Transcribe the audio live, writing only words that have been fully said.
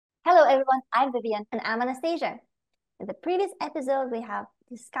everyone, I'm Vivian. And I'm Anastasia. In the previous episode, we have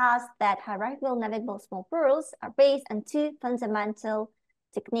discussed that hierarchical navigable small worlds are based on two fundamental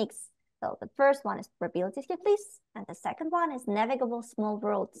techniques. So the first one is probability skip lists, and the second one is navigable small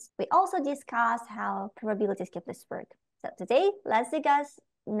worlds. We also discussed how probability skip lists work. So today, let's discuss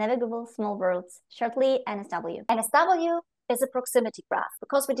navigable small worlds, shortly NSW. NSW is a proximity graph.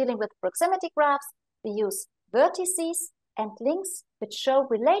 Because we're dealing with proximity graphs, we use vertices and links which show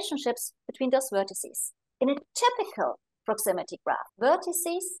relationships between those vertices. In a typical proximity graph,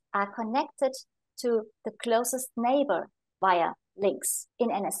 vertices are connected to the closest neighbor via links. In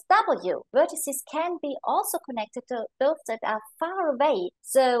NSW, vertices can be also connected to those that are far away.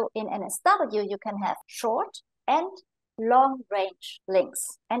 So in NSW, you can have short and long-range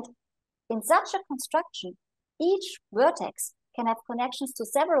links. And in such a construction, each vertex can have connections to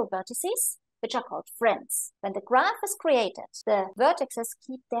several vertices, which are called friends. When the graph is created, the vertices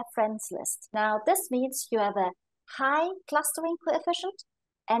keep their friends list. Now, this means you have a high clustering coefficient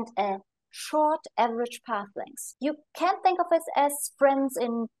and a short average path length. You can think of it as friends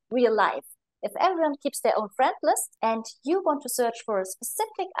in real life. If everyone keeps their own friend list and you want to search for a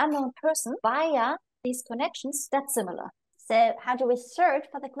specific unknown person via these connections, that's similar. So how do we search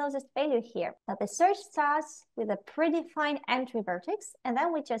for the closest value here? So the search starts with a predefined entry vertex, and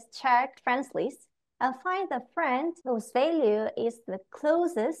then we just check friends list and find the friend whose value is the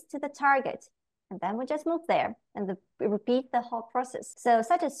closest to the target. And then we just move there and we repeat the whole process. So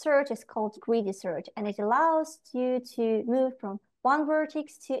such a search is called greedy search, and it allows you to move from one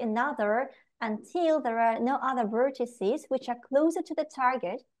vertex to another until there are no other vertices which are closer to the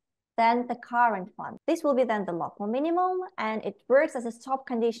target than the current one. This will be then the local minimum, and it works as a stop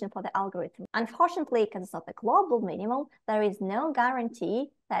condition for the algorithm. Unfortunately, because it's not the global minimum, there is no guarantee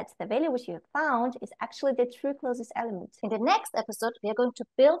that the value which you have found is actually the true closest element. In the next episode, we are going to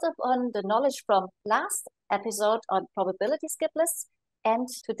build upon the knowledge from last episode on probability skip lists and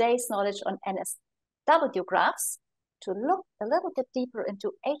today's knowledge on NSW graphs to look a little bit deeper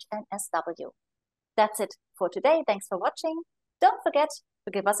into HNSW. That's it for today. Thanks for watching. Don't forget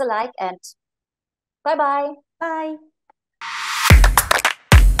to give us a like and bye-bye. Bye.